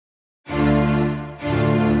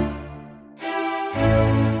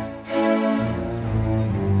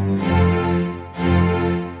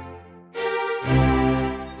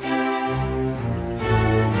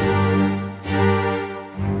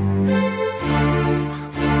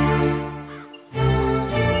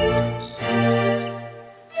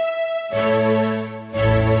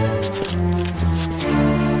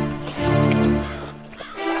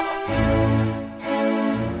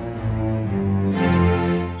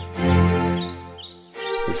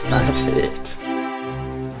Is that it?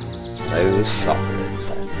 No sovereign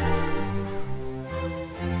then.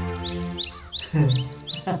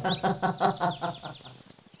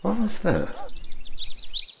 What was that?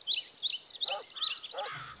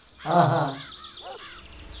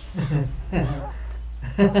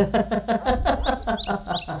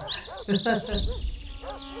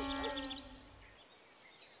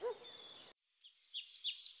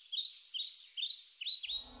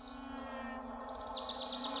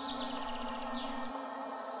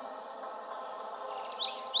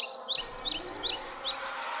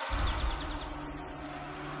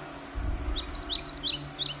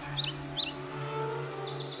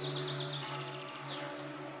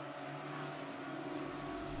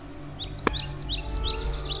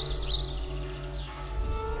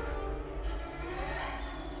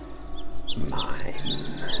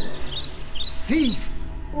 Thief!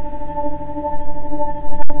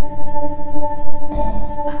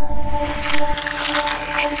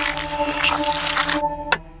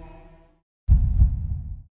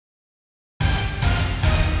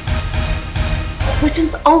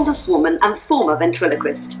 Britain's oldest woman and former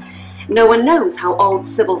ventriloquist. No one knows how old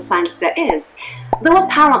Sybil Sangster is, though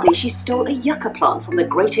apparently she stole a yucca plant from the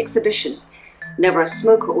Great Exhibition. Never a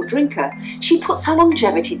smoker or drinker, she puts her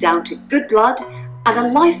longevity down to good blood and a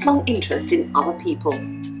lifelong interest in other people.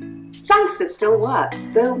 Sangster still works,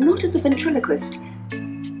 though not as a ventriloquist.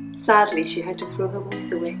 Sadly, she had to throw her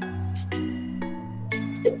voice away.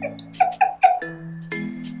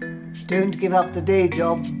 Don't give up the day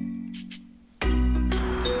job.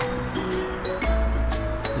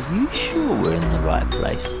 Are you sure we're in the right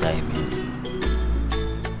place, Damien?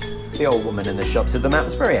 The old woman in the shop said the map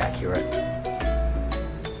was very accurate.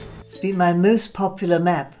 It's been my most popular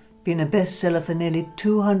map, been a bestseller for nearly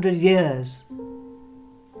 200 years.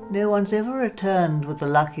 No one's ever returned with the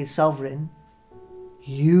lucky sovereign.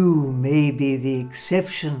 You may be the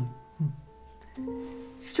exception.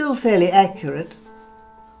 Still fairly accurate,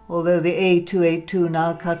 although the A282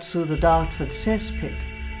 now cuts through the Dartford cesspit.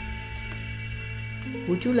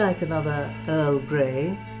 Would you like another Earl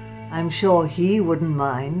Grey? I'm sure he wouldn't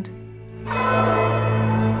mind. You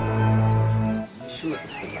sure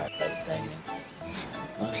this is the right place, Damien?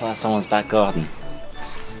 Looks like someone's back garden.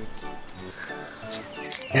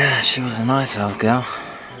 Yeah, she was a nice old girl.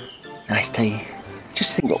 Nice tea.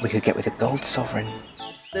 Just think what we could get with a gold sovereign.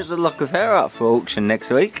 There's a lock of hair up for auction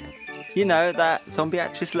next week. You know, that zombie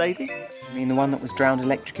actress lady? You mean the one that was drowned,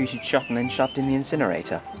 electrocuted, shot and then shoved in the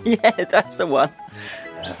incinerator? Yeah, that's the one.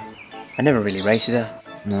 I never really rated her.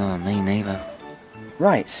 No, me neither.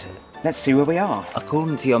 Right, let's see where we are.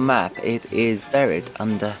 According to your map, it is buried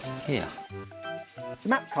under here. The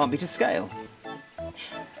map can't be to scale.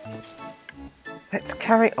 Let's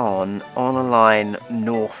carry on a line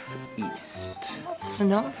northeast. That's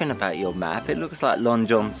another thing about your map. It looks like Lon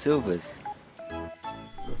John Silver's.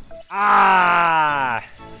 Ah!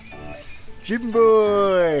 Jim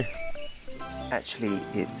boy! Actually,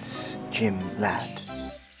 it's Jim Lad.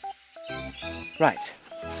 Right.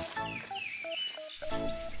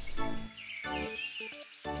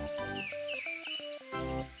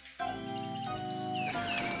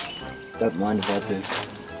 Don't mind if I do.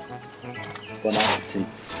 Bon appetit.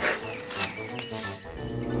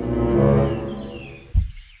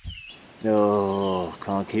 Oh,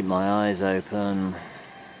 can't keep my eyes open.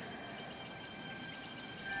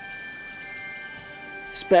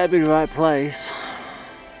 This better be the right place.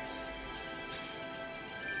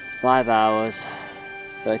 5 hours,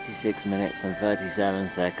 36 minutes and 37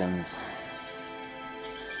 seconds.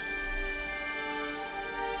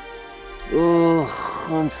 Oh,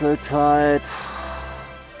 I'm so tired.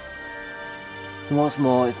 And what's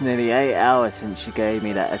more, it's nearly 8 hours since she gave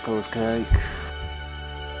me that Eccles cake.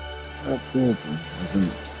 That bourbon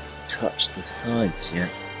hasn't touched the sides yet.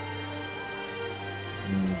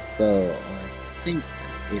 Though I think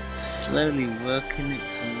it's slowly working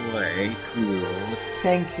its way towards...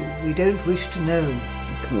 Thank you, we don't wish to know.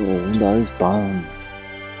 Look at all those bones.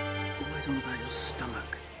 Always all about your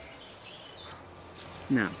stomach.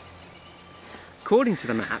 Now, according to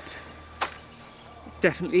the map, it's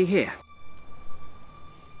definitely here.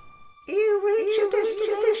 You reach your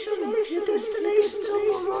destination. Your destination's on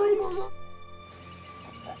the right.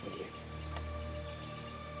 Stop that, will you?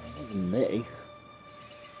 That wasn't me.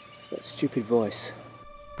 That stupid voice.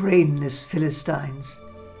 Brainless Philistines.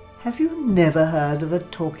 Have you never heard of a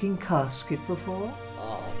talking casket before?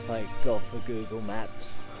 Oh, thank God for Google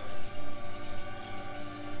Maps.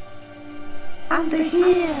 Under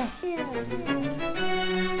here.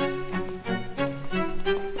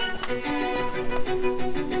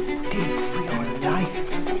 Dig for your life.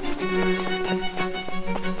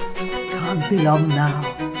 belong now.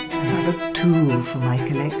 Another 2 for my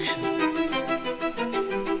collection.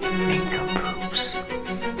 Nincompoops.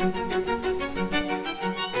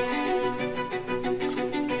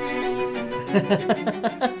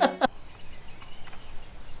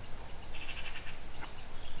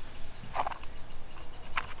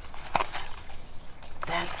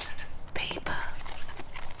 That's paper.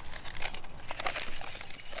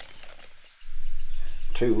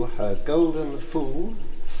 To her golden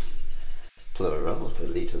fools, plural,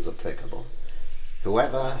 delete as applicable,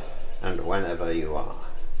 whoever and whenever you are.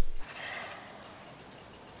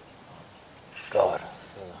 God, I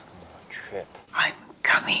feel like I'm on a trip. I'm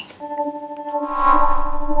coming.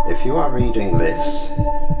 If you are reading this,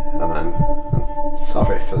 and I'm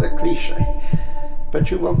sorry for the cliche,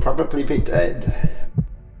 but you will probably be dead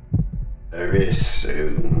very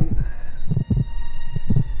soon.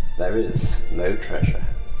 There is no treasure.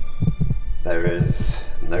 There is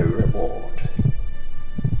no reward.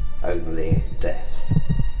 Only death.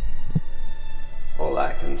 All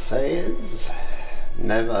I can say is,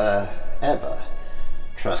 never ever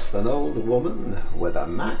trust an old woman with a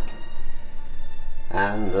map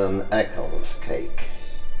and an Eccles cake.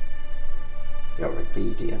 Your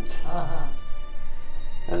obedient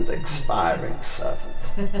and expiring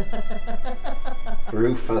servant,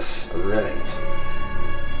 Rufus Rillington.